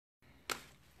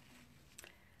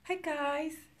Hi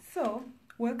guys, so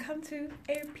welcome to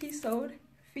episode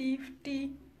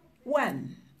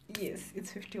 51. Yes,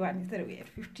 it's 51. Instead we had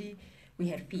 50, we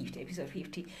had 50, episode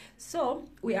 50. So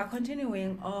we are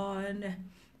continuing on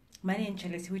money and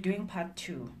jealousy. We're doing part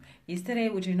 2. Yesterday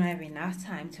we did not have enough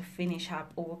time to finish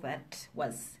up all that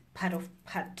was part of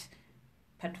part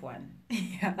 1.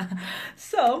 Yeah.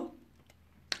 So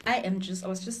I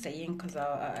was just saying because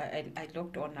I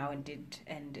logged on now and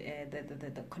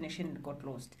the connection got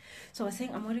lost. So I was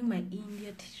saying I'm wearing my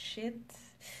India t-shirt.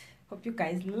 Hope you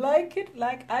guys like it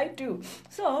like I do.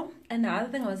 So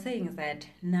another thing I was saying is that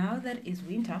now that it's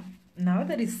winter, now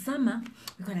that it's summer,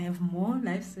 we're gonna have more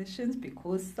live sessions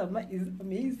because summer is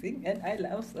amazing and I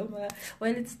love summer.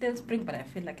 Well, it's still spring, but I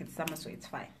feel like it's summer, so it's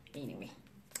fine. Anyway,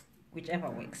 whichever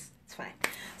works, it's fine.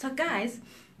 So guys,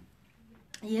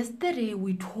 yesterday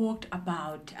we talked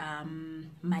about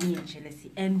money and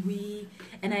jealousy, and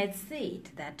I had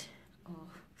said that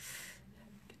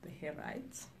get the hair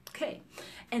right. Okay,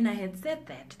 and I had said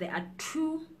that there are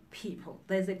two people.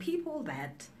 There's a people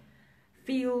that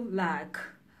feel like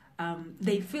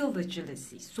they feel the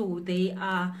jealousy, so they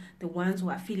are the ones who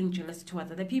are feeling jealous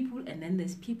towards other people, and then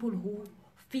there's people who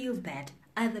feel that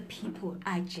other people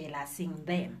are jealousing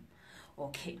them.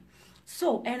 Okay,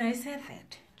 so and I said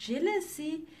that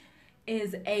jealousy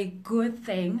is a good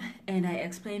thing, and I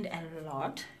explained a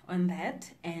lot on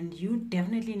that, and you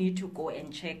definitely need to go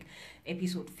and check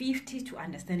episode 50 to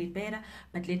understand it better.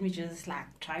 But let me just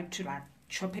try to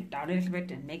chop it down a little bit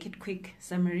and make it quick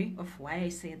summary of why I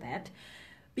say that.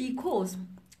 Because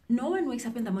no one wakes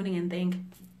up in the morning and think,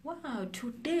 wow,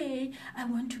 today I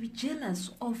want to be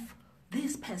jealous of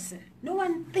this person. No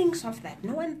one thinks of that.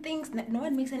 No one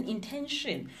makes an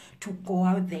intention to go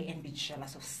out there and be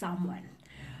jealous of someone.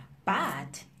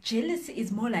 But jealousy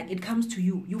is more like it comes to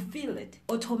you. You feel it.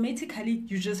 Automatically,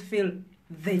 you just feel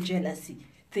the jealousy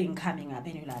thing coming up.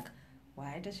 And you're like,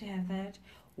 why does she have that?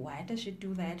 Why does she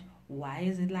do that? Why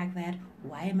is it like that?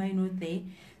 Why am I not there?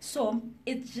 So,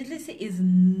 jealousy is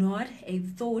not a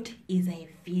thought, is a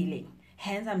feeling.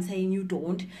 Hence, I'm saying you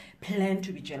don't plan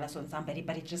to be jealous on somebody,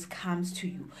 but it just comes to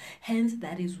you. Hence,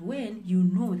 that is when you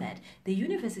know that the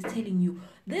universe is telling you,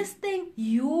 this thing,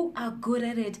 you are good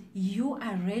at it. You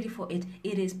are ready for it.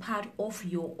 It is part of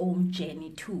your own journey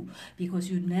too.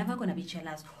 Because you're never going to be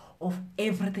jealous of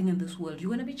everything in this world. You're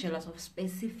going to be jealous of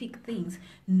specific things,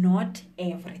 not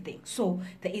everything. So,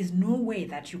 there is no way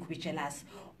that you could be jealous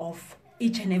of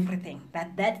each and everything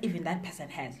that even that person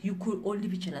has. You could only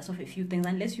be jealous of a few things,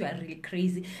 unless you are really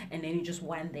crazy and then you just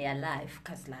want their life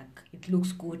because it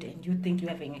looks good and you think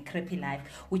you're having a crappy life,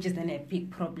 which is then a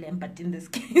big problem. But in this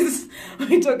case,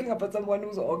 we're talking about someone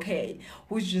who's okay,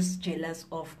 who's just jealous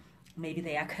of maybe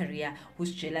their career,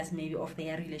 who's jealous maybe of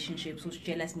their relationships, who's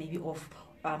jealous maybe of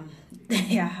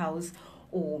their house,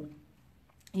 or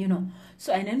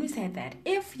so. And then we said that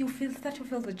if you start to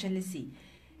feel the jealousy,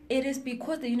 it is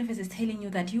because the universe is telling you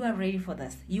that you are ready for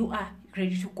this. You are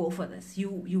ready to go for this.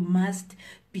 You must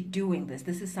be doing this.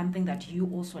 This is something that you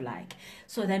also like.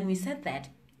 So then we said that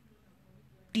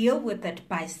deal with it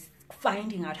by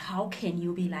finding out how can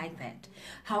you be like that?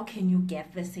 How can you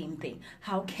get the same thing?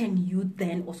 How can you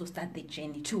then also start the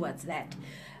journey towards that?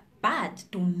 But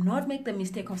do not make the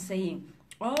mistake of saying,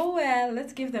 oh, well,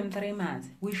 let's give them 3 months.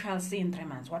 We shall see in 3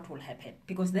 months what will happen.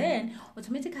 Because then,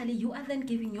 automatically, you are then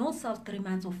giving yourself 3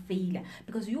 months of failure.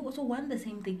 Because you also want the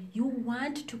same thing. You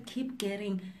want to keep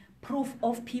getting proof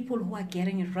of people who are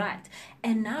getting it right.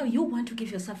 And now you want to give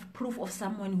yourself proof of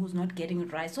someone who's not getting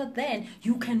it right. So then,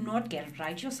 you cannot get it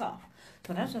right yourself.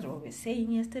 So that's what we were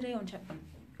saying yesterday on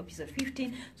episode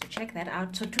 15. So check that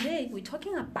out. So today, we're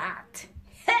talking about,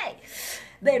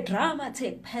 the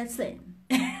dramatic person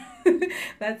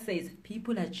that says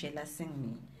people are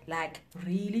jealousing me.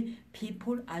 Really,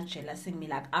 people are jealousing me.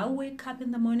 I wake up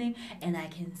in the morning and I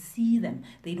can see them.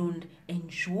 They don't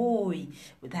enjoy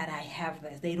that I have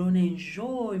this. They don't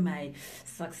enjoy my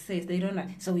success. They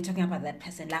don't. So we're talking about that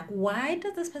person. Why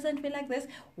does this person feel like this?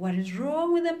 What is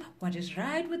wrong with them? What is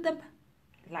right with them?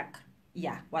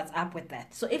 What's up with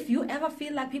that? So if you ever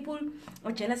feel like people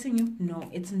are jealousing you, no,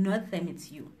 it's not them,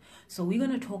 it's you. So we're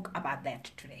going to talk about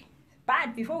that today.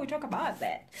 But before we talk about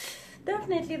that,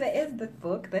 definitely there is that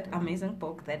book, that amazing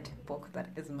book, that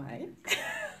is mine.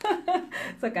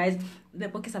 So guys, the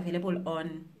book is available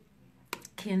on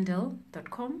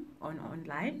kindle.com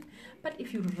online. But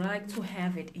if you'd like to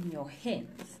have it in your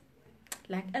hands,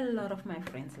 like a lot of my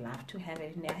friends love to have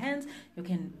it in their hands, you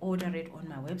can order it on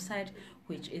my website,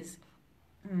 which is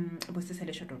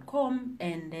bosiselesho.com,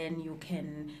 and then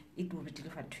it will be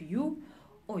delivered to you,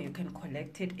 or you can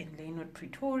collect it in Lynwood,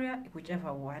 Pretoria,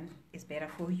 whichever one is better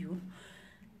for you.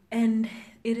 And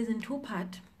it is in two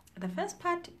parts. The first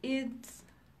part is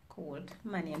called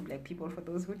Money and Black People. For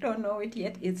those who don't know it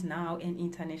yet, it's now an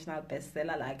international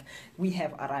bestseller. Like, we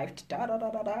have arrived. Da da da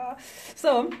da da.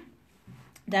 So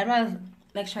that was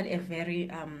actually a very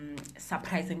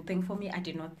surprising thing for me. I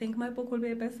did not think my book would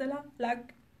be a bestseller.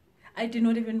 Like, I did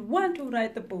not even want to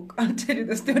write the book. I'll tell you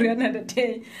the story another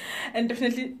day. And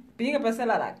definitely being a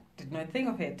bestseller, like, did not think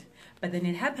of it. But then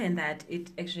it happened that it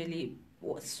actually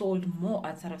was sold more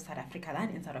outside of South Africa than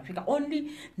in South Africa.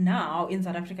 Only now in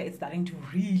South Africa it's starting to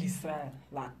really sell,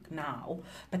 like now.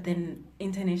 But then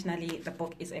internationally the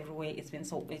book is everywhere. It's been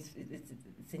so it's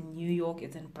in New York,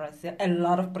 it's in Brazil. A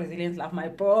lot of Brazilians love my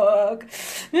book.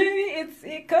 Maybe it's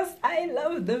because I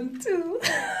love them too.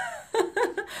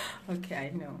 Okay, I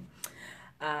know.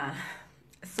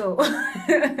 So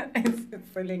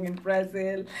it's selling in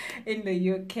Brazil, in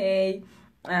the UK,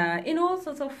 in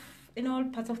all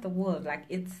parts of the world. Like,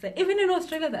 it's even in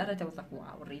Australia. The other day I was like,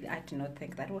 wow, really? I did not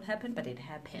think that would happen, but it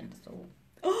happened. So,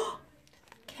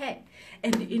 okay.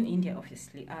 And in India,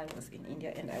 obviously, I was in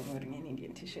India and I'm wearing an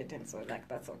Indian t-shirt, and so, like,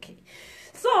 that's okay.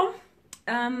 So,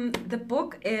 the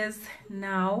book is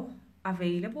now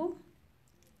available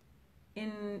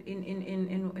in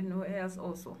where else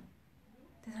also.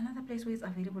 There's another place where it's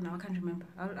available now. I can't remember.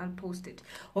 I'll post it.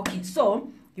 Okay,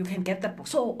 so you can get the book.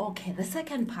 So, okay, the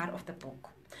second part of the book.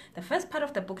 The first part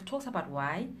of the book talks about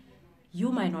why you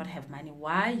might not have money,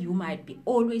 why you might be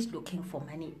always looking for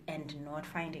money and not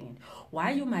finding it,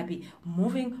 why you might be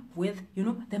moving with,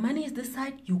 the money is this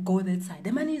side, you go that side,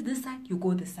 the money is this side, you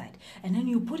go this side, and then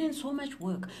you put in so much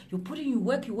work, you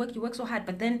work so hard,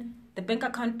 but then the bank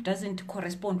account doesn't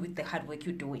correspond with the hard work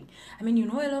you're doing. I mean,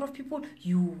 a lot of people,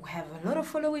 you have a lot of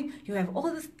following, you have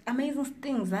all these amazing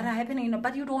things that are happening,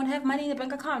 but you don't have money in the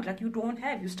bank account. Like, you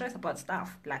stress about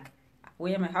stuff like,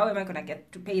 how am I going to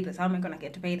get to pay this? How am I going to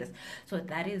get to pay this? So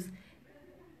that is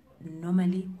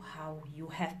normally how you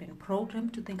have been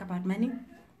programmed to think about money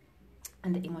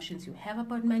and the emotions you have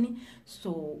about money.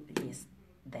 So, yes,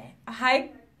 there.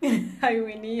 Hi. Hi,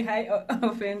 Winnie. Hi,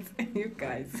 offense. You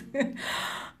guys.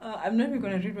 I'm not even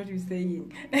going to read what you're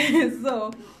saying.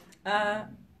 So,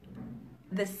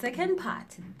 the second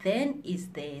part then is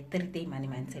the 30-day money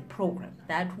mindset program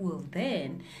that will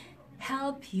then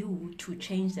help you to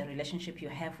change the relationship you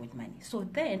have with money. So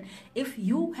then, if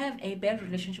you have a bad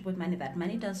relationship with money, that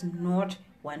money does not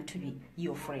want to be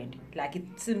your friend, like,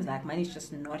 it seems like money is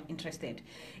just not interested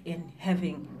in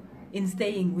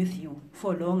staying with you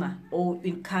for longer, or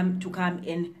to come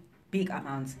in big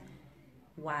amounts,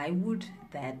 why would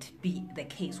that be the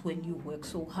case when you work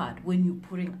so hard, when you're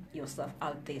putting yourself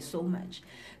out there so much?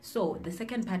 So the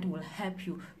second part will help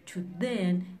you to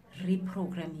then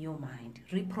reprogram your mind,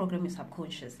 reprogram your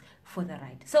subconscious for the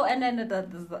right. So, and then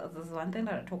there's one thing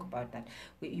that I talk about, that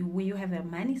you have a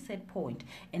money set point,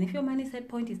 and if your money set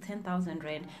point is 10,000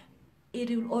 rand, it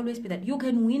will always be that you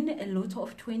can win a lotto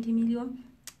of 20 million.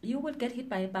 You will get hit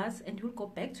by a bus and you'll go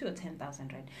back to your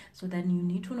 10,000 rand. So then you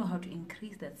need to know how to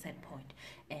increase that set point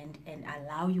and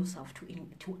allow yourself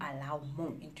to allow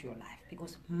more into your life,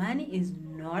 because money is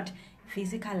not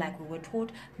physical like we were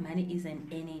taught. Money is an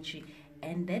energy,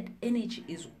 and that energy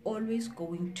is always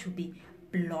going to be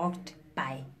blocked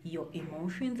by your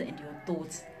emotions and your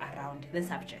thoughts around the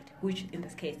subject, which in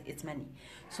this case it's money.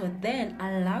 So then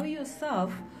allow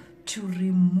yourself to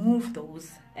remove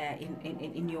those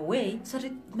in your way, so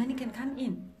that money can come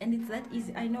in. And it's that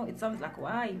easy. I know it sounds like,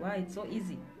 why it's so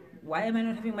easy, why am I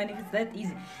not having money if it's that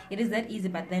easy? It is that easy,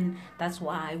 but then that's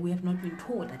why we have not been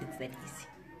told that it's that easy,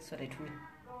 so that we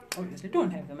obviously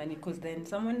don't have the money, because then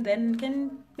someone then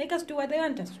can make us do what they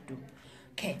want us to do.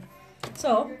 Okay,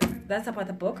 so that's about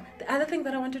the book. The other thing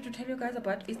that I wanted to tell you guys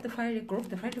about is the Friday group.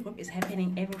 The Friday group is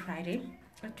happening every Friday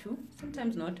at 2,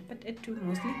 sometimes not, but at 2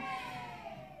 mostly.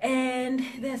 And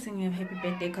they're singing a happy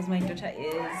birthday because my daughter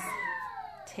is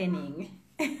turning.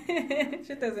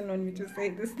 She doesn't want me to say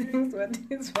these things, but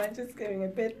it's fine. She's having a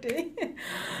birthday.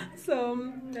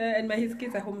 So, and his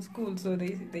kids are homeschooled, so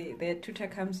their tutor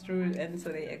comes through, and so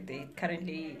they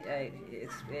currently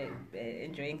is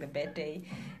enjoying the birthday.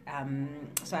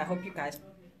 So I hope you guys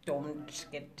don't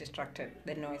get distracted.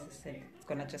 The noise is it's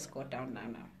gonna just go down now.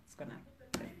 It's gonna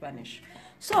vanish.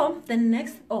 So the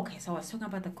next, okay, so I was talking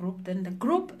about the group. Then the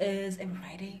group is every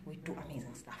Friday we do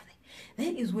amazing stuff there.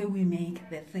 That is where we make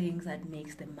the things that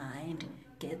makes the mind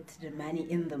get the money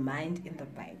in the mind in the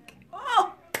bank.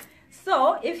 Oh,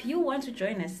 so if you want to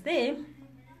join us there,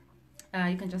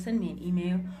 you can just send me an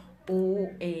email or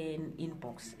an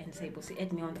inbox and say, "Bossy,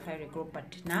 add me on the Friday group."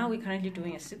 But now we're currently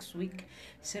doing a 6-week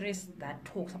series that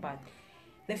talks about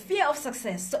the fear of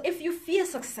success. So if you fear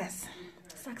success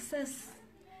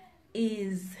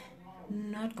is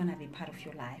not going to be part of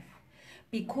your life,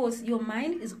 because your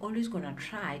mind is always going to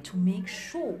try to make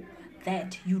sure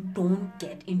that you don't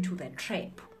get into the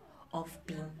trap of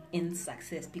being in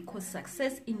success, because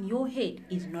success in your head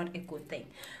is not a good thing.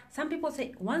 Some people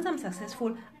say, once I'm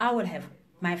successful,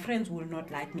 my friends will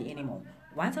not like me anymore.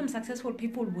 Once I'm successful,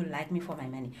 people will like me for my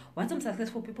money. Once I'm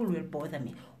successful, people will bother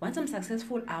me. Once I'm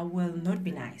successful, I will not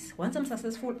be nice. Once I'm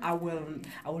successful, I will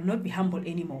not be humble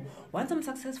anymore. Once I'm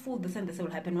successful, this and this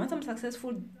will happen. Once I'm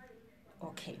successful,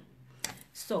 okay.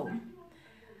 So,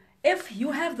 if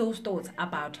you have those thoughts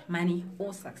about money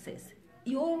or success,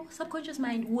 your subconscious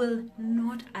mind will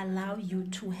not allow you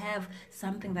to have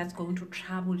something that's going to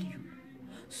trouble you.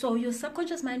 So your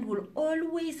subconscious mind will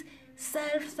always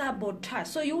self-sabotage.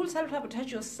 So you will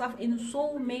self-sabotage yourself in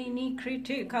so many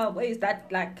critical ways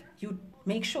that, like, you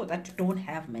make sure that you don't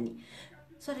have money,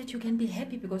 so that you can be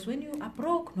happy. Because when you are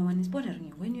broke, no one is bothering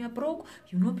you. When you are broke,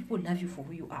 you know people love you for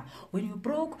who you are. When you're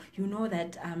broke, you know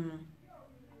that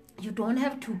you don't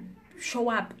have to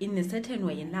show up in a certain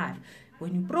way in life.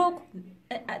 When you broke,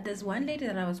 there's one lady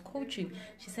that I was coaching.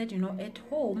 She said, at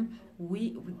home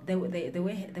they were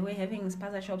having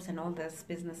spaza shops and all those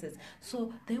businesses.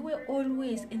 So they were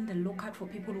always in the lookout for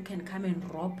people who can come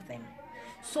and rob them.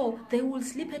 So they will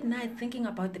sleep at night thinking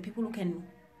about the people who can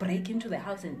break into the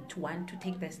house and to want to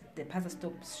take the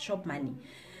spaza shop money.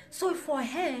 So for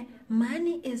her,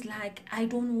 money is like, I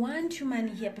don't want your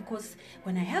money here, because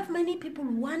when I have money, people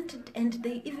want it and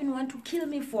they even want to kill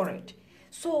me for it.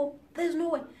 So there's no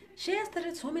way. She has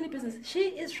started so many businesses. She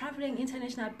is traveling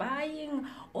international, buying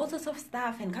all sorts of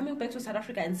stuff and coming back to South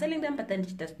Africa and selling them, but then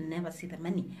she does never see the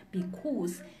money,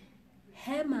 because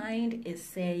her mind is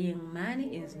saying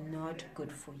money is not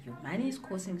good for you. Money is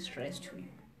causing stress to you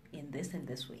in this and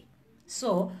this way.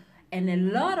 So, and a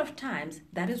lot of times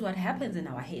that is what happens in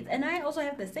our heads. And I also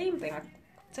have the same thing. I'll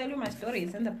tell you my story.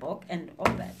 It's in the book and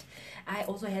all that. I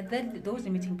also had those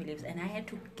limiting beliefs, and I had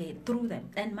to get through them.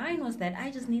 And mine was that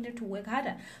I just needed to work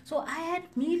harder. So I had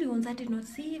millions. I did not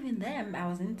see even them. I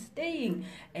wasn't staying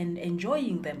and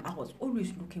enjoying them. I was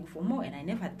always looking for more, and I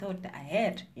never thought that I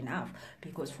had enough.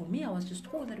 Because for me, I was just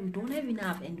told that we don't have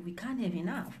enough and we can't have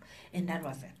enough. And that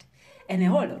was it. And a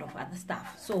whole lot of other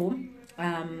stuff. So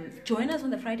join us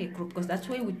on the Friday group, because that's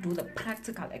where we do the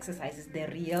practical exercises, the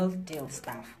real deal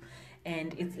stuff.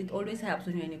 And it always helps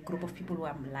when you're in a group of people who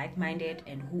are like-minded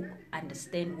and who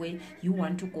understand where you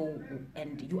want to go,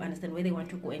 and you understand where they want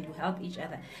to go, and you help each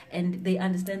other. And they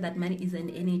understand that money is an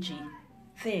energy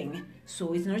thing.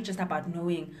 So it's not just about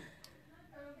knowing,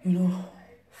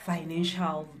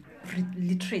 financial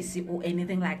literacy or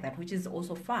anything like that, which is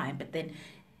also fine. But then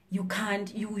you can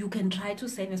try to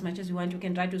save as much as you want. You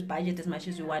can try to budget as much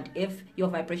as you want. If your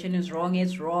vibration is wrong,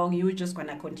 it's wrong. You're just going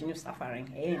to continue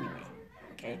suffering anyway.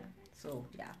 Okay? So,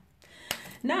 yeah.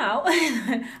 Now,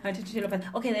 I want to tell you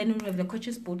about, then we have the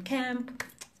Coaches Boot Camp.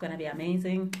 It's going to be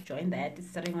amazing. Join that. It's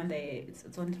starting on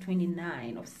it's on the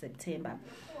 29th of September.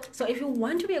 So, if you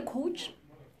want to be a coach,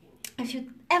 if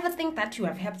you ever think that you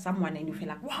have helped someone and you feel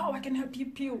like, wow, I can help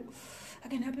people. I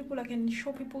can help people. I can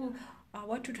show people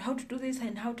how to do this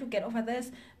and how to get over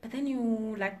this. But then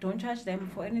you, don't charge them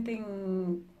for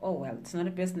anything. Oh, well, it's not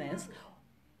a business.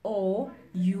 Or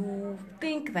you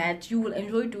think that you will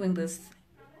enjoy doing this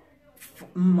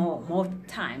more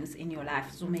times in your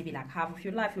life. So maybe half of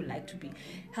your life you like to be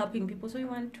helping people, so you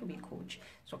want to be a coach.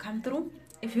 So come through.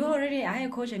 If you already are a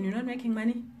coach and you're not making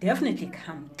money, definitely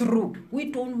come through. We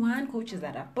don't want coaches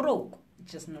that are broke.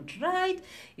 It's just not right.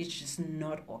 It's just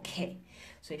not okay.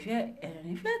 So if you're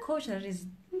a coach that is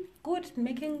good,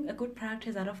 making a good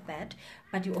practice out of that,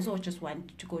 but you also just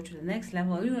want to go to the next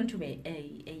level, you want to be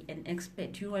an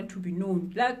expert, you want to be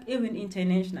known, even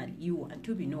internationally, you want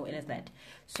to be known as that.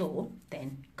 So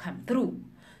then come through.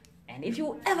 And if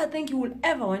you ever think you will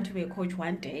ever want to be a coach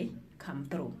one day, come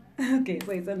through. Okay,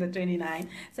 so it's on the 29th.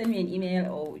 Send me an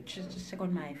email or just check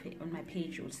on my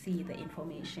page. You'll see the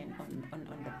information on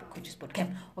the Coaches Boot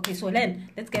Camp. Okay, so then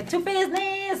let's get to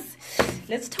business.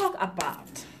 Let's talk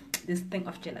about this thing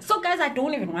of jealousy. So guys, I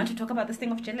don't even want to talk about this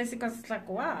thing of jealousy, because it's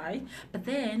why? But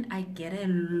then I get a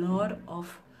lot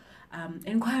of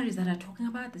inquiries that are talking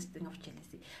about this thing of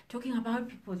jealousy, talking about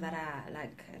people that are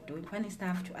doing funny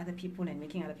stuff to other people and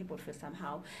making other people feel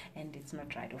somehow, and it's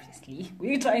not right. Obviously,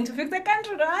 we're trying to fix the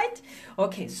country, right?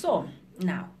 Okay, so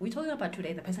now we're talking about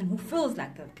today the person who feels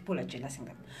like the people are jealousing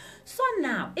them. So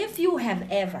now, if you have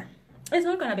ever, it's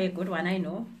not gonna be a good one, I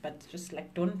know, but just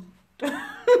don't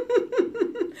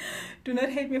do not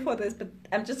hate me for this, but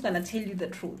I'm just gonna tell you the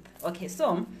truth. Okay,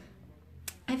 so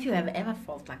if you have ever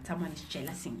felt like someone is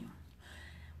jealousing you,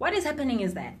 what is happening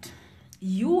is that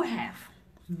you have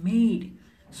made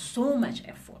so much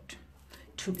effort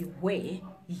to be where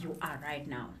you are right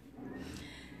now.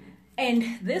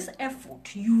 And this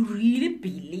effort, you really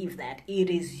believe that it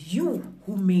is you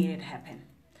who made it happen.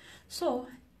 So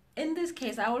in this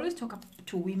case, I always talk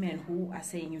to women who are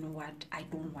saying, you know what, I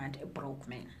don't want a broke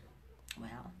man.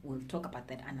 Well, we'll talk about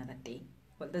that another day.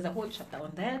 Well, there's a whole chapter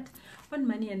on that, on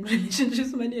money and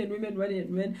relationships, money and women, money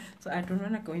and men. So I don't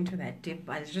want to go into that deep,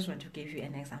 but I just want to give you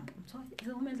an example. So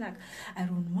the woman's like, I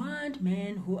don't want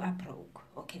men who are broke.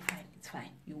 Okay, fine, it's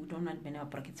fine. You don't want men who are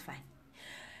broke, it's fine.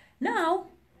 Now,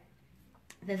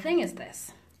 the thing is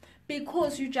this.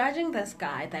 Because you're judging this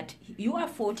guy that you are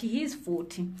 40, he's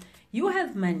 40. You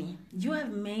have money. You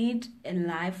have made a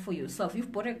life for yourself. You've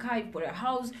bought a car, you've bought a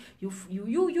house. You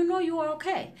know you are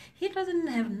okay. He doesn't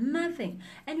have nothing.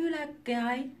 And you're like,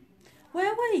 guy,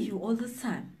 where were you all this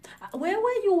time? Where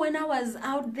were you when I was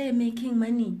out there making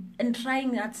money and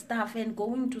trying that stuff and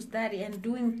going to study and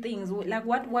doing things? Like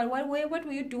what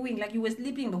were you doing? Like you were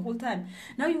sleeping the whole time.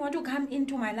 Now you want to come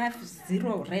into my life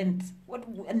zero rent. What?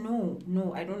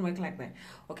 No, I don't work like that.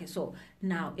 Okay, so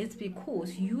now it's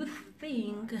because you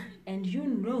think and you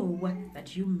know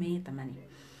that you made the money.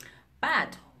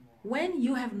 But when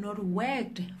you have not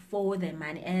worked for the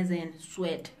money, as in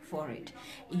sweat for it,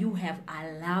 you have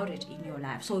allowed it in your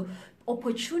life. So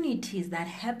opportunities that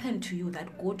happen to you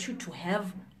that got you to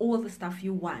have all the stuff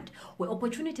you want were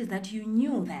opportunities that you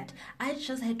knew that I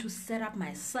just had to set up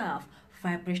myself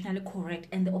vibrationally correct,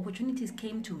 and the opportunities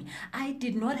came to me. I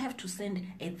did not have to send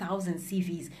 1,000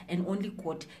 CVs and only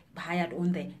got hired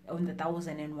on the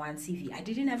 1,001 CV. I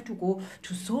didn't have to go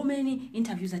to so many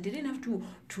interviews. I didn't have to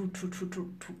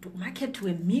market to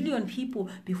 1 million people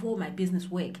before my business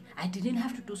worked. I didn't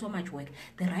have to do so much work.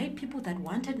 The right people that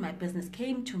wanted my business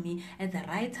came to me at the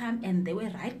right time, and they were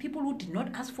right people who did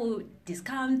not ask for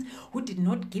discounts, who did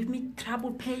not give me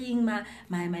trouble paying my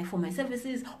for my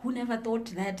services, who never thought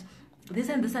that this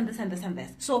and this and this and this and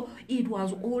this. So it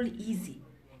was all easy.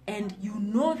 And you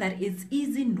know that it's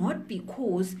easy not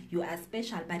because you are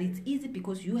special, but it's easy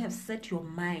because you have set your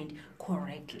mind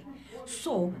correctly.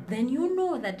 So then you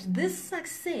know that this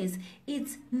success,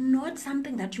 it's not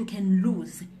something that you can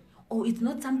lose, or it's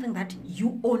not something that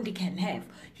you only can have.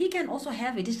 He can also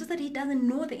have it. It's just that he doesn't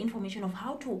know the information of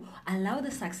how to allow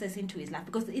the success into his life,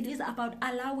 because it is about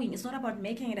allowing. It's not about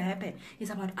making it happen.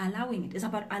 It's about allowing it. It's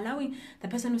about allowing the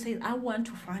person who says, I want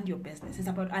to fund your business. It's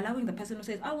about allowing the person who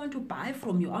says, I want to buy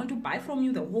from you. I want to buy from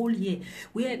you the whole year.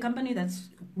 We're a company that's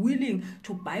willing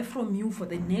to buy from you for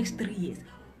the next 3 years.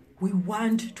 We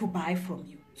want to buy from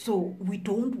you. So we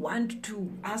don't want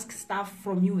to ask stuff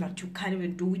from you that you can't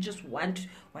even do. We just want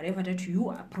whatever that you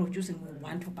are producing, we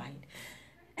want to buy it.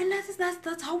 And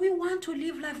that's how we want to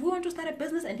live life. We want to start a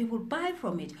business and people buy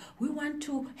from it. We want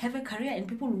to have a career and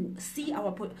people see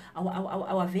our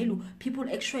value. People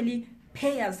actually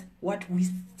pay us what we're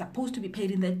supposed to be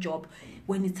paid in that job.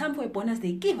 When it's time for a bonus,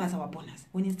 they give us our bonus.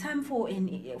 When it's time for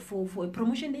a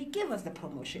promotion, they give us the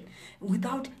promotion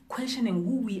without questioning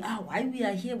who we are, why we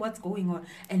are here, what's going on,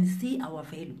 and see our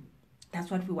value. That's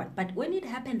what we want. But when it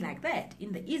happened like that,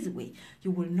 in the easy way,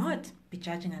 you will not be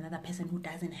judging another person who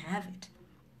doesn't have it,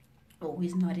 or who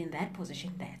is not in that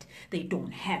position that they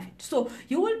don't have it. So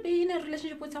you will be in a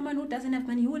relationship with someone who doesn't have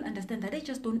money. You will understand that they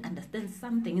just don't understand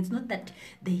something. It's not that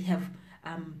they have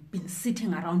been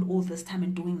sitting around all this time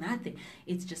and doing nothing.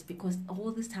 It's just because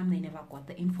all this time they never got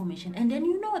the information. And then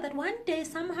you know that one day,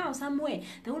 somehow, somewhere,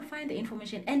 they will find the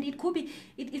information. And it could be,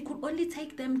 it could only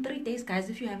take them 3 days, guys.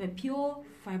 If you have a pure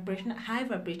vibration, high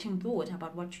vibrating thought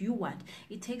about what you want,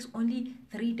 it takes only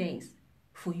 3 days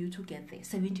for you to get there,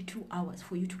 72 hours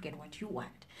for you to get what you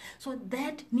want. So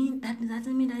that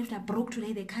doesn't mean that if they're broke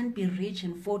today, they can't be rich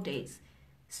in 4 days.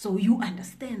 So you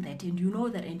understand that and you know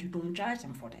that and you don't judge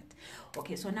them for that.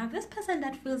 Okay, so now this person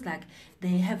that feels like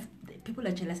people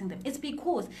are jealousing them, it's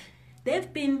because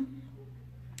they've been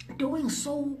doing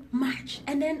so much,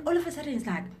 and then all of a sudden it's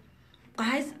like,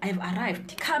 guys, I've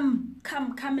arrived. Come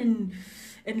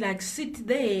and like sit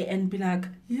there and be like,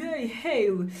 yay, hey,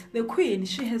 the queen,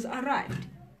 she has arrived.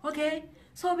 Okay,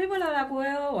 so people are like,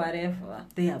 well, whatever,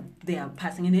 they are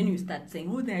passing, and then you start saying,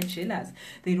 oh, they're jealous.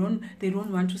 They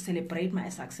don't want to celebrate my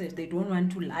success. They don't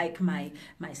want to like my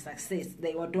success.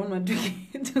 They don't want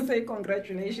to say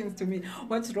congratulations to me.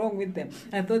 What's wrong with them?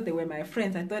 I thought they were my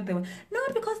friends. I thought they were no,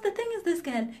 because the thing is, this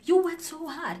girl, you work so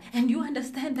hard, and you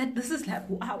understand that this is like,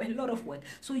 wow, a lot of work.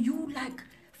 So you like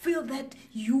feel that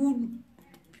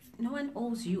no one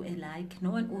owes you a like,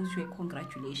 no one owes you a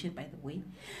congratulation, by the way.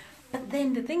 But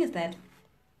then the thing is that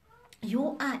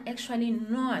you are actually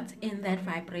not in that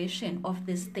vibration of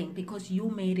this thing because you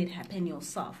made it happen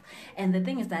yourself. And the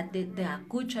thing is that there are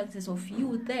good chances of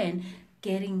you then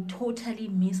getting totally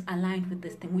misaligned with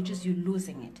this thing, which is you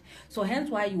losing it. So hence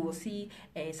why you will see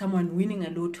someone winning a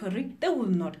lottery. They will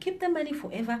not keep the money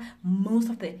forever. Most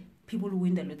of the people who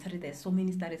win the lottery, there's so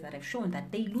many studies that have shown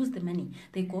that they lose the money.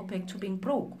 They go back to being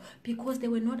broke because they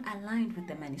were not aligned with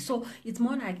the money. So it's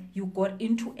more like you got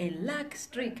into a luck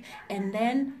streak, and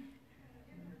then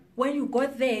when you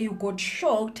got there, you got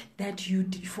shocked that you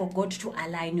forgot to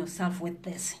align yourself with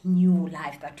this new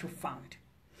life that you found.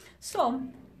 So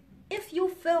if you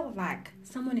feel like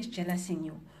someone is jealousing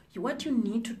you, what you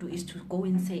need to do is to go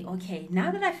and say, okay, now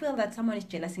that I feel that someone is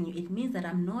jealousing you, it means that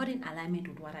I'm not in alignment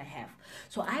with what I have.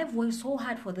 So I've worked so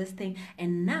hard for this thing,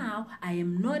 and now I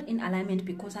am not in alignment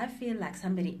because I feel like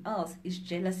somebody else is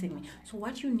jealousing me. So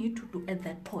what you need to do at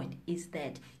that point is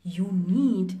that you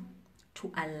need to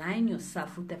align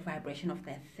yourself with the vibration of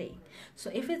that thing.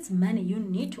 So if it's money, you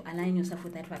need to align yourself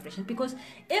with that vibration, because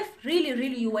if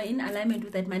really you were in alignment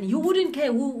with that money, you wouldn't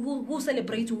care who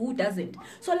celebrates, who doesn't.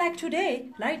 So like today,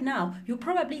 right now, you're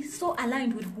probably so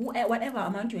aligned with whatever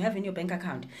amount you have in your bank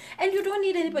account, and you don't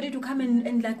need anybody to come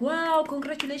and like, wow,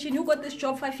 congratulations, you got this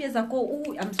job 5 years ago.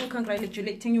 Oh, I'm so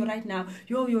congratulating you right now.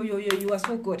 Yo, you are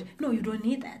so good. No, you don't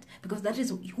need that, because that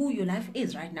is who your life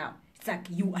is right now. It's like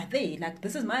you are there. Like,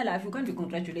 this is my life. You can't be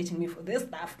congratulating me for this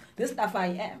stuff. This stuff I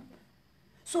am.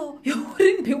 So you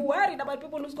wouldn't be worried about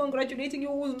people who's congratulating you,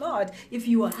 who's not, if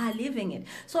you are living it.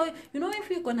 So, if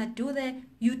you're going to do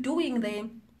you doing the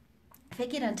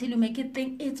fake it until you make it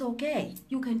thing, it's okay.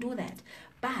 You can do that.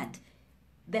 But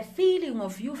the feeling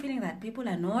of you feeling that people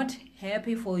are not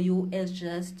happy for you is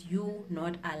just you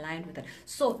not aligned with it.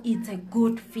 So it's a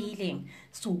good feeling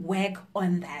to work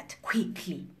on that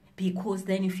quickly. Because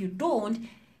then if you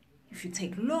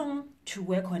take long to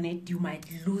work on it, you might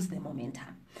lose the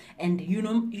momentum. And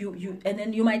and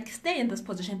then you might stay in this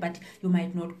position, but you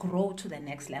might not grow to the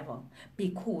next level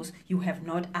because you have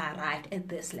not arrived at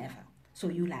this level. So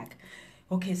you like,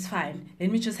 okay, it's fine. Let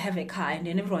me just have a car. And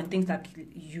then everyone thinks that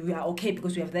you are okay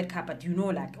because you have that car, but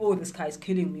like, oh, this car is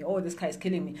killing me. Oh, this car is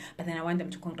killing me. But then I want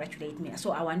them to congratulate me. So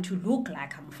I want to look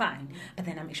like I'm fine, but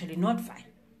then I'm actually not fine.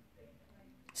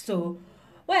 So,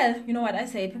 well, you know what I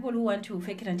say? People who want to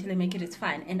fake it until they make it, it's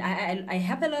fine. And I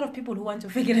help a lot of people who want to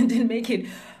fake it until they make it,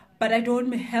 but I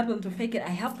don't help them to fake it.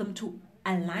 I help them to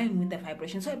align with the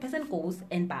vibration. So a person goes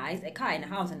and buys a car and a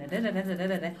house and all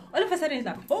of a sudden it's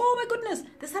like, oh my goodness,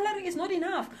 the salary is not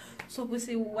enough. So we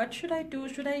say, what should I do?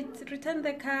 Should I return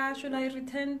the car? Should I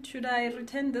return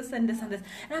this and this and this?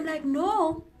 And I'm like,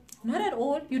 no. Not at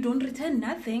all. You don't return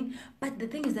nothing. But the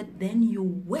thing is that then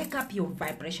you wake up your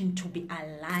vibration to be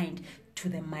aligned to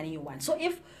the money you want. So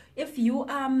if you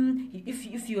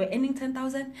if you are earning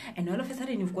 10,000 and all of a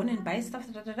sudden you've gone and buy stuff,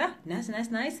 nice,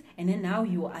 and then now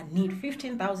you need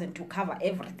 15,000 to cover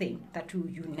everything that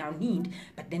you now need,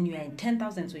 but then you are in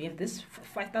 10,000, so you have this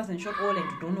 5,000 shortfall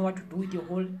and you don't know what to do with your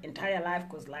whole entire life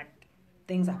because like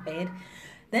things are bad.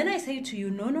 Then I say to you,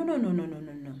 no.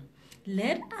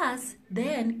 Let us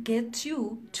then get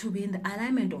you to be in the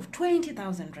alignment of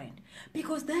 20,000 rand,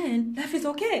 because then life is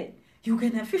okay. You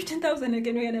can have 15,000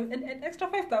 again, you can have an extra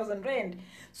 5,000 rand.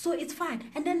 So it's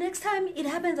fine. And then next time it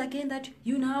happens again that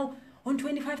you now on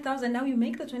 25,000, now you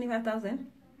make the 25,000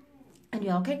 and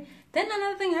you're okay. Then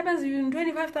another thing happens, you're in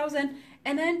 25,000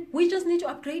 and then we just need to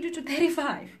upgrade you to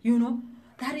 35,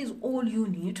 That is all you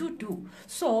need to do.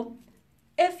 So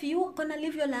if you're gonna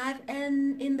live your life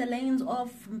and in the lanes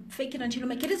of fake it until you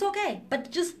make it, it's okay. But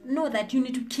just know that you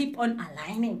need to keep on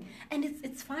aligning. And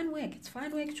it's fine work. It's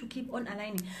fine work to keep on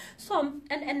aligning. So,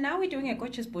 and now we're doing a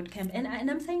coaches bootcamp. And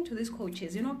I'm saying to these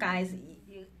coaches, guys,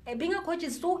 being a coach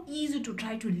is so easy to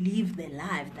try to live the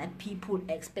life that people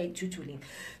expect you to live.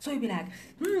 So you'll be like,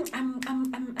 I'm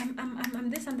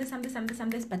this,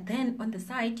 but then on the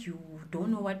side you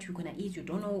don't know what you're gonna eat. You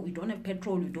don't have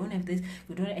petrol. You don't have this.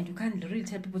 And you can't really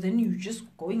tell people. Then you're just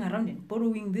going around and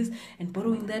borrowing this and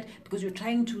borrowing that because you're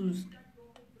trying to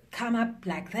come up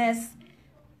like this.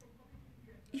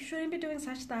 You shouldn't be doing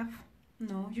such stuff.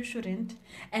 No, you shouldn't.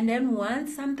 And then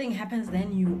once something happens,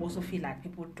 then you also feel like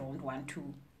people don't want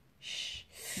to.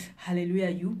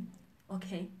 Hallelujah,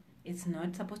 okay, it's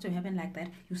not supposed to happen like that.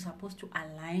 You're supposed to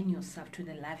align yourself to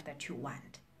the life that you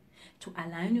want, to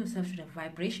align yourself to the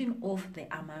vibration of the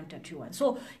amount that you want.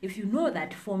 So if you know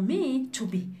that for me to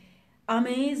be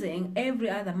amazing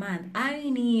every other month, I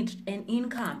need an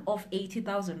income of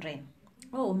 80,000 rand,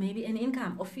 or maybe an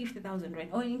income of 50,000 rand,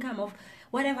 or an income of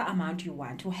whatever amount you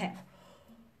want to have.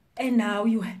 And now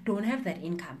you don't have that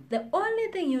income. The only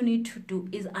thing you need to do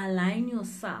is align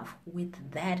yourself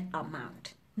with that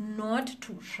amount, not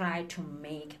to try to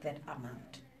make that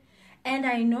amount. And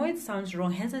I know it sounds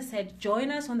wrong, hence I said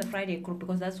join us on the Friday group,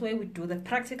 because that's where we do the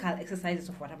practical exercises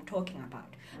of what I'm talking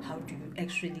about. How do you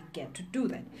actually get to do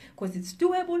that? Because it's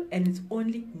doable and it's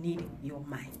only needing your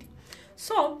mind.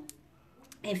 So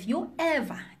if you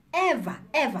ever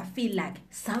feel like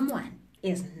someone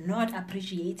is not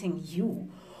appreciating you,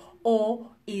 or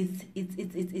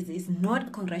is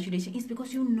not congratulating, it's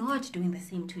because you're not doing the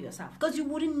same to yourself. Because you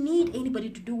wouldn't need anybody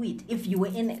to do it if you were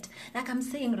in it. Like I'm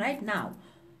saying right now,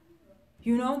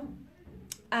 you know,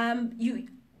 once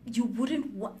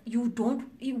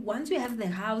you have the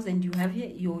house and you have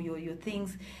your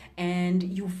things and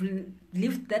you've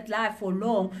lived that life for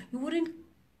long, you wouldn't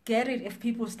get it if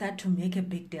people start to make a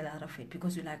big deal out of it,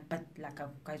 because you're like, but like,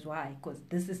 guys, why? Because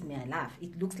this is my life.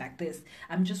 It looks like this.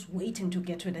 I'm just waiting to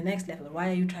get to the next level. Why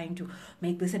are you trying to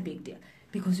make this a big deal?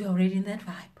 Because you're already in that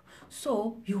vibe.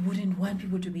 So you wouldn't want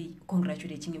people to be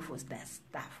congratulating you for that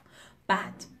stuff.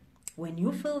 But when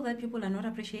you feel that people are not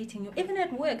appreciating you, even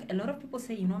at work, a lot of people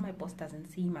say, my boss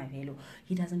doesn't see my value.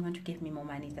 He doesn't want to give me more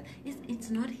money. It's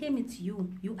not him, it's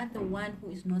you. You are the one who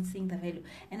is not seeing the value.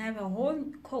 And I have a whole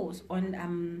course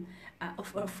on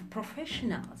of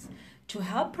professionals to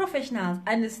help professionals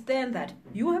understand that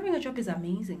you having a job is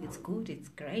amazing. It's good. It's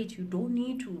great. You don't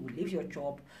need to leave your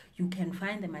job. You can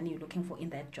find the money you're looking for in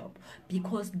that job,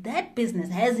 because that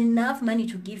business has enough money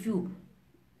to give you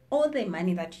all the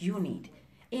money that you need,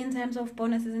 in terms of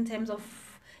bonuses, in terms of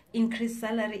increased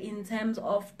salary, in terms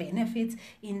of benefits,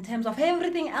 in terms of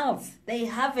everything else. They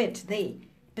have it there.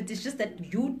 But it's just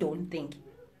that you don't think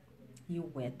you're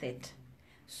worth it.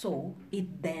 So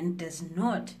it then does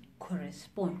not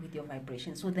correspond with your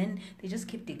vibration. So then they just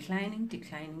keep declining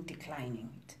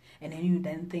it. And then you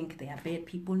then think they are bad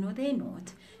people. No, they're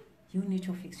not. You need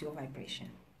to fix your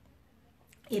vibration.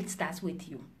 It starts with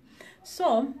you.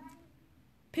 So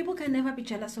people can never be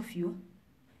jealous of you.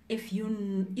 If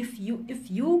you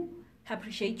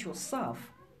appreciate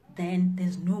yourself, then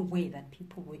there's no way that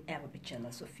people will ever be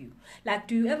jealous of you. Like,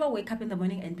 do you ever wake up in the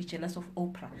morning and be jealous of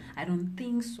Oprah? I don't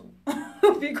think so.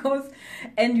 Because,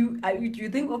 and you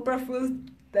think Oprah feels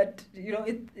that,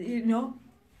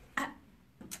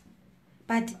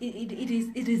 but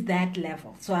it is that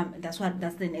level. So that's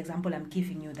the example I'm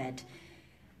giving you, that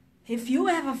if you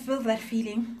ever feel that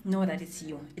feeling, know that it's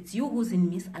you. It's you who's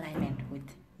in misalignment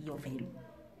with your value.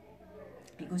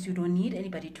 Because you don't need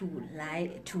anybody to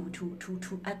lie to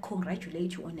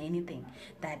congratulate you on anything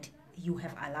that you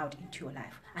have allowed into your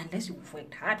life. Unless you've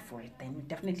worked hard for it, then you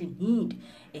definitely need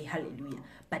a hallelujah.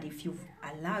 But if you've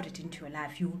allowed it into your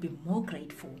life, you will be more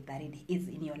grateful that it is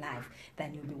in your life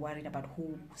than you'll be worried about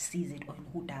who sees it or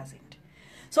who doesn't.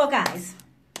 So guys,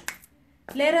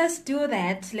 let us do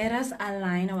that. Let us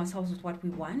align ourselves with what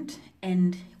we want.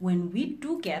 And when we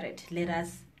do get it, let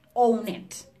us own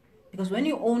it. Because when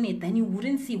you own it, then you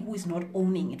wouldn't see who is not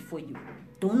owning it for you.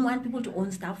 Don't want people to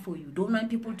own stuff for you. Don't want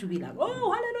people to be like,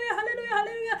 oh, hallelujah, hallelujah,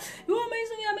 hallelujah. You're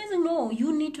amazing, you're amazing. No,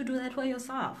 you need to do that for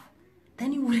yourself.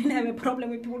 Then you wouldn't have a problem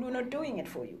with people who are not doing it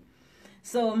for you.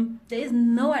 So there is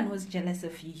no one who's jealous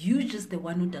of you. You're just the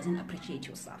one who doesn't appreciate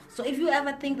yourself. So if you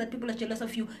ever think that people are jealous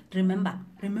of you, remember,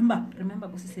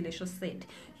 Bosi Selesho said,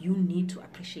 you need to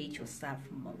appreciate yourself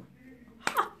more.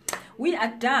 We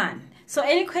are done. So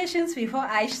any questions before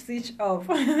I switch off?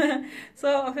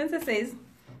 So Offense says,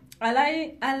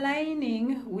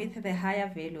 aligning with the higher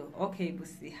value. Okay,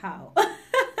 Busi, how?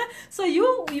 So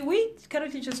we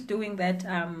currently just doing that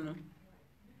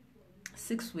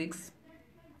 6 weeks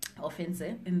Offense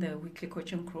in the weekly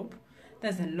coaching group.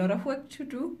 There's a lot of work to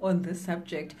do on this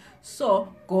subject.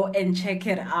 So go and check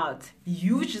it out.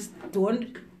 You just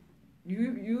don't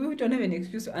have an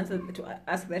excuse to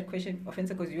ask that question, Offense,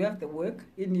 because you have the work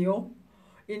in your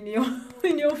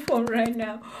phone right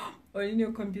now or in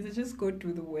your computer. Just go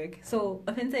do the work. So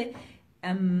Offense,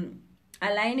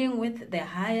 aligning with the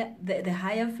higher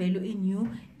value in you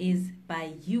is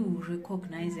by you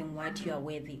recognizing what you are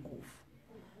worthy of.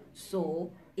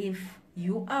 So if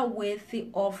you are worthy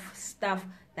of stuff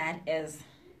that is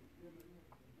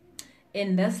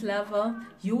in this level,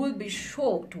 you will be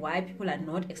shocked why people are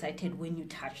not excited when you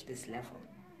touch this level.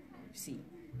 See,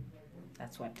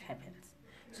 that's what happens.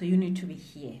 So you need to be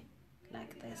here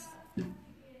like this.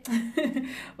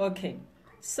 Okay,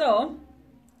 so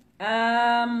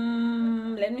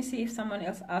let me see if someone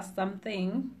else asked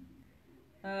something.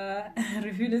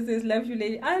 Refuler says, love you,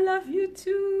 lady. I love you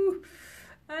too.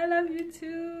 I love you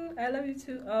too.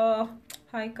 Oh,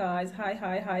 hi guys.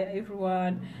 Hi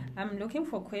everyone. I'm looking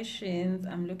for questions.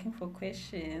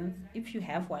 If you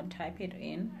have one, type it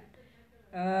in.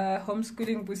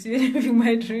 Homeschooling Busi, living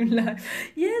my dream life.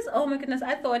 Yes, oh my goodness.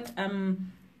 I thought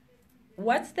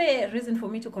what's the reason for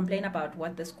me to complain about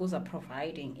what the schools are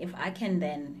providing if I can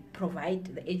then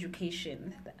provide the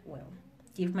education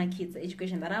give my kids the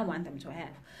education that I want them to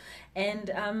have? And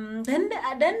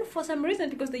then for some reason,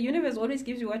 because the universe always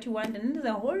gives you what you want, and there's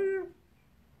a whole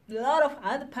lot of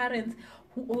other parents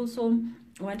who also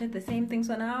wanted the same thing.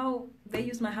 So now they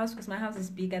use my house because my house is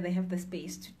bigger. They have the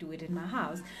space to do it in my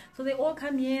house. So they all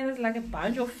come here. There's like a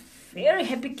bunch of very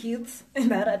happy kids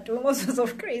that are doing all sorts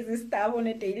of crazy stuff on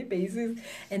a daily basis,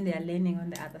 and they are learning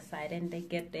on the other side, and they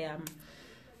get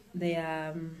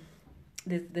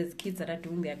there's kids that are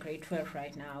doing their grade 12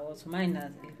 right now. Also mine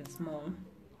are a little small.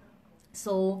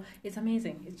 So it's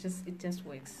amazing. It just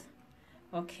works.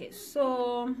 Okay,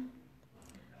 so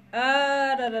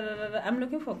I'm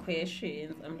looking for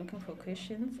questions.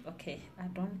 Okay, I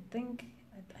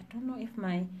don't know if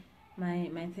my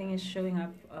thing is showing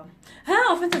up.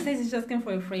 Offensive says he's just looking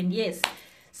for a friend. Yes.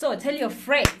 So tell your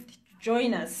friend to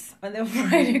join us on the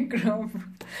Friday group.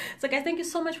 So guys, thank you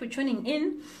so much for tuning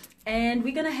in. And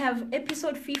we're gonna have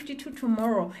episode 52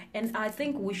 tomorrow. And I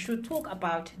think we should talk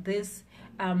about this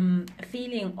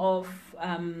feeling of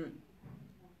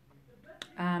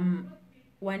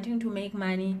wanting to make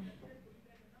money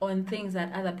on things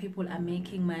that other people are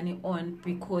making money on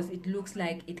because it looks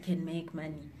like it can make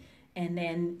money, and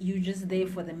then you're just there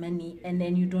for the money, and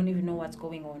then you don't even know what's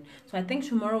going on. So I think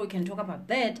tomorrow we can talk about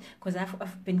that, because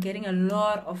I've been getting a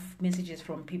lot of messages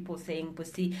from people saying,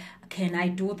 Busi, can I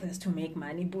do this to make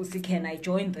money? Busi, can I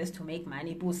join this to make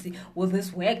money? Busi, will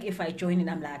this work if I join it?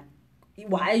 I'm like,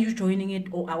 why are you joining it?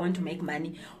 Oh, I want to make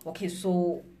money. Okay,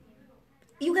 so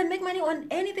you can make money on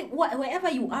anything, wherever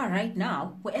you are right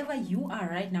now,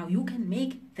 you can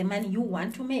make the money you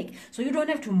want to make. So you don't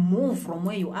have to move from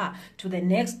where you are to the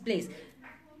next place.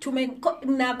 To make,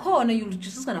 you're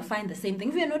just going to find the same thing.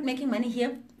 If you're not making money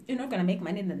here, you're not going to make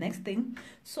money in the next thing.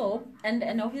 So, and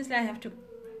obviously I have to,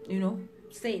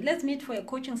 say, let's meet for a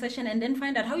coaching session and then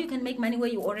find out how you can make money where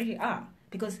you already are.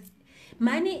 Because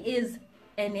money is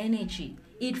an energy.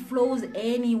 It flows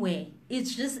anywhere.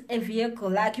 It's just a vehicle.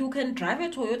 Like you can drive a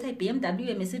Toyota, a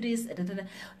BMW, a Mercedes,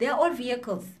 they are all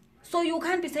vehicles. So you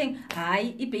can't be saying,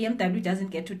 hi, if BMW doesn't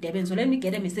get to Durban, so let me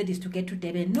get a Mercedes to get to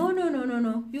Durban. No.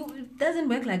 It doesn't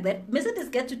work like that. Mercedes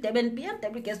gets to Durban,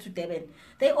 BMW gets to Durban.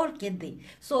 They all get there.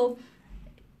 So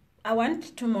I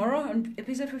want tomorrow on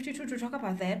episode 52 to talk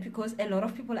about that, because a lot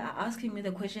of people are asking me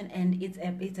the question, and it's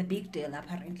a big deal.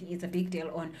 Apparently, it's a big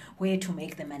deal on where to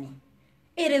make the money.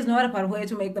 It is not about where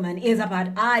to make the money. It's about,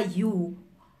 are you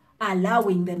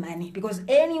allowing the money? Because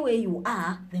anywhere you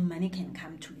are, the money can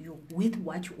come to you with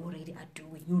what you already are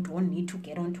doing. You don't need to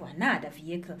get onto another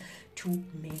vehicle to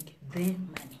make the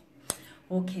money.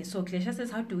 Okay, so Klesha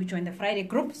says, how do we join the Friday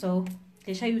group? So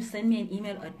Klesha, you send me an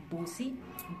email at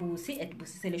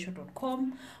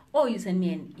busi@busiselesho.com, or you send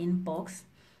me an inbox.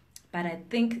 But I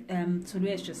think Tulu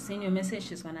has just sent you a message.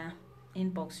 She's going to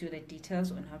inbox you the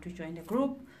details on how to join the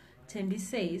group. Tembi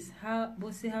says, how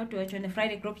do I join the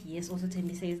Friday group? Yes, also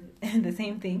Tembi says the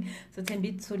same thing. So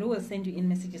Tembi Tulu will send you in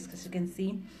messages, because you can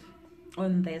see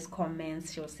on these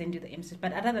comments, she'll send you the message.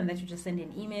 But other than that, you just send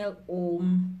an email, or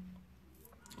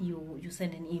you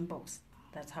send an inbox.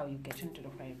 That's how you get into the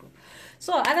Friday group.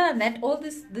 So other than that, all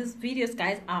these videos,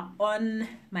 guys, are on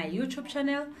my YouTube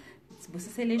channel. It's Busi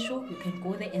Selesho. You can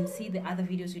go there and see the other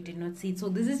videos you did not see. So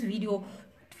this is video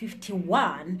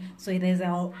 51, so there's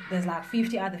like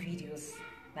 50 other videos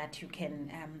that you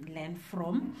can learn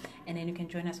from, and then you can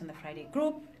join us on the Friday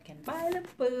group. You can buy the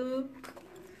book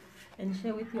and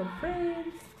share with your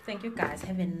friends. Thank you, guys.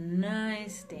 Have a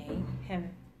nice day.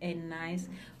 Have a nice,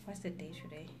 what's the day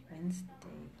today?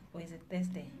 Wednesday, or is it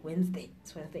Thursday? Wednesday.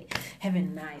 It's Wednesday. Have a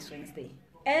nice Wednesday.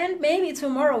 And maybe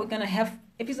tomorrow we're gonna have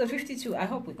episode 52. I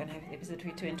hope we're gonna have episode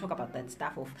 52 and talk about that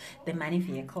stuff of the money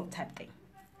vehicle type thing.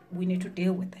 We need to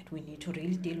deal with that. We need to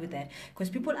really deal with that, because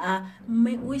people are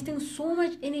wasting so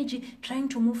much energy trying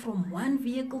to move from one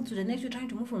vehicle to the next. You're trying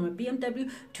to move from a BMW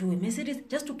to a Mercedes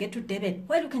just to get to Durban,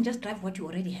 while you can just drive what you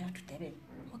already have to Durban.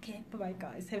 Okay, bye-bye,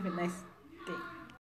 guys. Have a nice day.